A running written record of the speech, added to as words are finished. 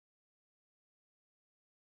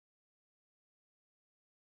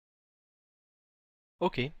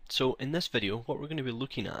Okay, so in this video what we're going to be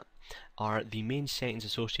looking at are the main settings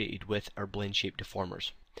associated with our blend shape deformers.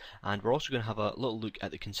 And we're also going to have a little look at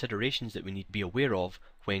the considerations that we need to be aware of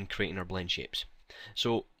when creating our blend shapes.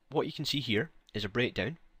 So what you can see here is a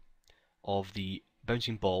breakdown of the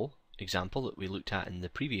bouncing ball example that we looked at in the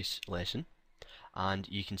previous lesson, and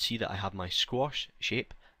you can see that I have my squash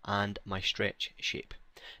shape and my stretch shape.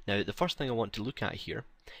 Now the first thing I want to look at here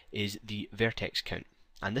is the vertex count.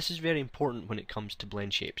 And this is very important when it comes to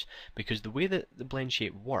blend shapes, because the way that the blend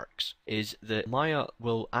shape works is that Maya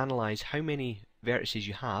will analyze how many vertices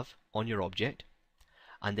you have on your object,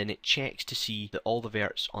 and then it checks to see that all the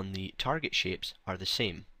verts on the target shapes are the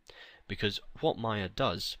same. Because what Maya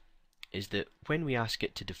does is that when we ask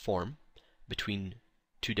it to deform between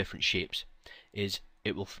two different shapes, is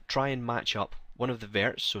it will try and match up one of the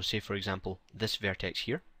verts, so say for example this vertex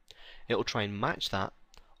here, it will try and match that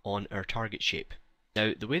on our target shape.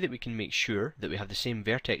 Now the way that we can make sure that we have the same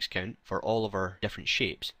vertex count for all of our different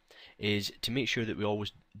shapes is to make sure that we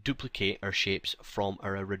always duplicate our shapes from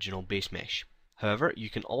our original base mesh. However, you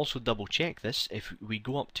can also double check this if we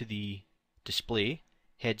go up to the display,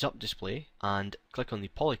 heads up display, and click on the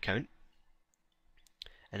poly count,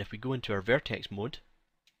 and if we go into our vertex mode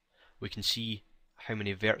we can see how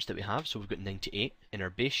many verts that we have. So we've got 98 in our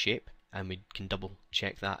base shape, and we can double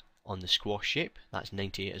check that on the squash shape, that's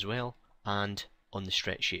 98 as well, and on the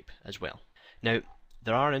stretch shape as well. Now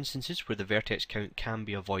there are instances where the vertex count can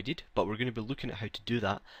be avoided, but we're going to be looking at how to do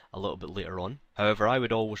that a little bit later on. However, I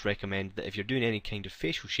would always recommend that if you're doing any kind of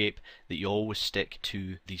facial shape that you always stick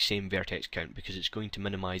to the same vertex count, because it's going to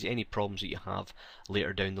minimize any problems that you have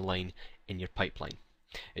later down the line in your pipeline.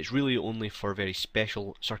 It's really only for very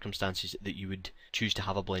special circumstances that you would choose to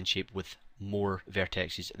have a blend shape with more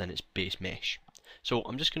vertexes than its base mesh. So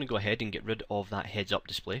I'm just going to go ahead and get rid of that heads up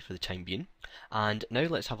display for the time being, and now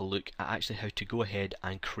let's have a look at actually how to go ahead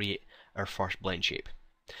and create our first blend shape.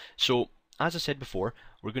 So as I said before,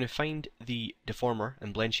 we're going to find the deformer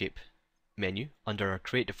and blend shape menu under our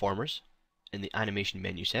create deformers in the animation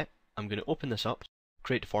menu set. I'm going to open this up,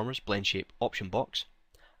 create deformers, blend shape option box.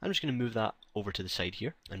 I'm just going to move that over to the side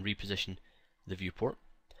here and reposition the viewport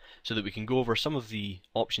so that we can go over some of the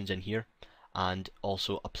options in here and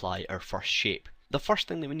also apply our first shape. The first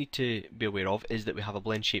thing that we need to be aware of is that we have a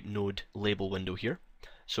blend shape node label window here.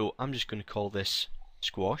 So I'm just going to call this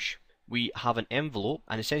squash. We have an envelope,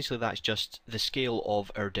 and essentially that's just the scale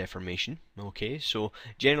of our deformation. Okay, so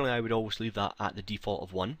generally I would always leave that at the default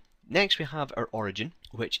of 1. Next we have our origin,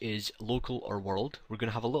 which is local or world. We're going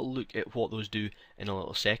to have a little look at what those do in a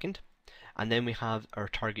little second. And then we have our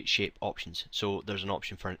target shape options. So there's an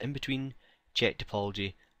option for an in-between, check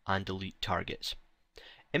topology, and delete targets.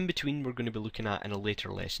 In between we're going to be looking at in a later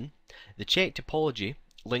lesson. The check topology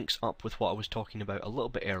links up with what I was talking about a little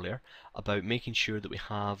bit earlier about making sure that we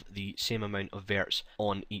have the same amount of verts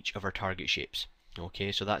on each of our target shapes.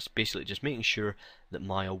 Okay, so that's basically just making sure that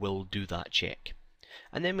Maya will do that check.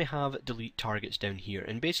 And then we have delete targets down here,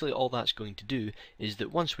 and basically all that's going to do is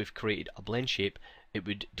that once we've created a blend shape, it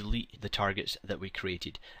would delete the targets that we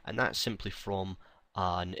created, and that's simply from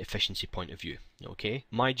an efficiency point of view. Okay,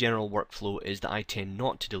 my general workflow is that I tend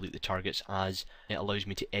not to delete the targets, as it allows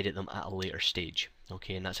me to edit them at a later stage.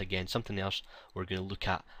 Okay, and that's again something else we're going to look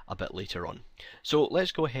at a bit later on. So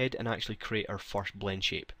let's go ahead and actually create our first blend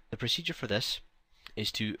shape. The procedure for this is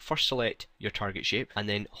to first select your target shape and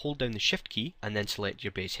then hold down the shift key and then select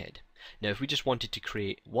your base head. Now if we just wanted to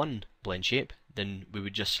create one blend shape, then we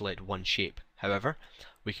would just select one shape. However,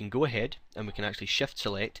 we can go ahead and we can actually shift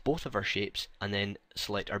select both of our shapes and then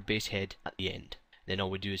select our base head at the end. Then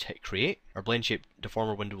all we do is hit create, our blend shape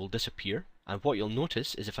deformer window will disappear, and what you'll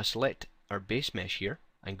notice is if I select our base mesh here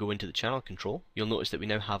and go into the channel control, you'll notice that we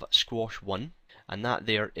now have squash 1, and that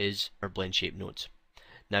there is our blend shape nodes.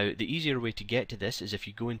 Now the easier way to get to this is if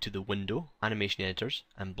you go into the window, animation editors,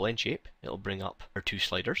 and blend shape, it'll bring up our two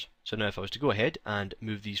sliders. So now if I was to go ahead and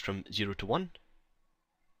move these from 0 to 1,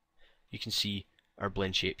 you can see our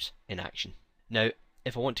blend shapes in action. Now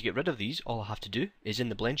if I want to get rid of these, all I have to do is in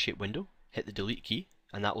the blend shape window, hit the delete key,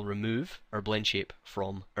 and that will remove our blend shape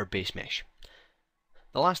from our base mesh.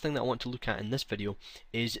 The last thing that I want to look at in this video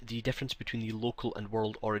is the difference between the local and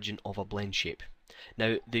world origin of a blend shape.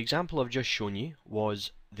 Now the example I've just shown you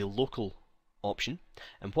was the local option,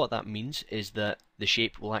 and what that means is that the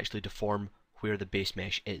shape will actually deform where the base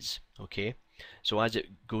mesh is. Okay, so as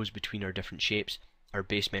it goes between our different shapes, our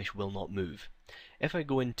base mesh will not move. If I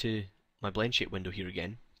go into my blend shape window here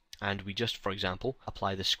again, and we just, for example,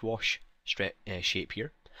 apply the squash shape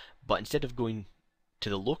here, but instead of going to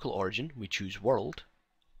the local origin, we choose world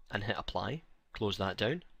and hit apply, close that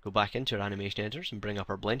down, go back into our animation editors and bring up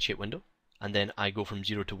our blend shape window, and then I go from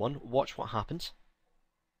 0 to 1, watch what happens.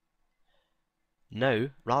 Now,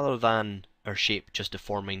 rather than our shape just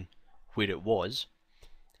deforming where it was,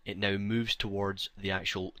 it now moves towards the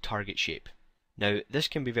actual target shape. Now, this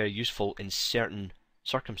can be very useful in certain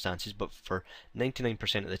circumstances, but for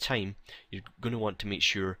 99% of the time, you're going to want to make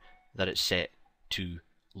sure that it's set to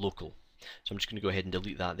local. So I'm just going to go ahead and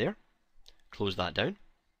delete that there, close that down.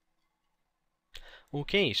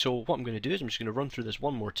 Okay, so what I'm going to do is I'm just going to run through this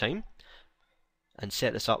one more time and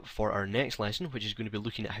set this up for our next lesson, which is going to be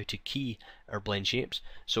looking at how to key our blend shapes.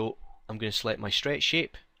 So I'm going to select my stretch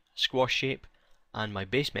shape, squash shape, and my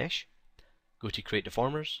base mesh. Go to create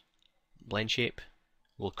deformers, blend shape,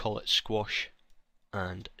 we'll call it squash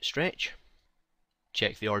and stretch.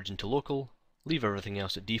 Check the origin to local, leave everything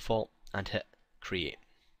else at default, and hit create.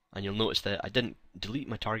 And you'll notice that I didn't delete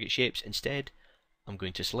my target shapes, instead I'm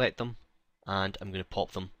going to select them and I'm going to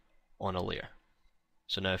pop them on a layer.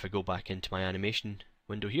 So now if I go back into my animation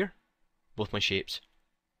window here, both my shapes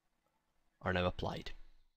are now applied.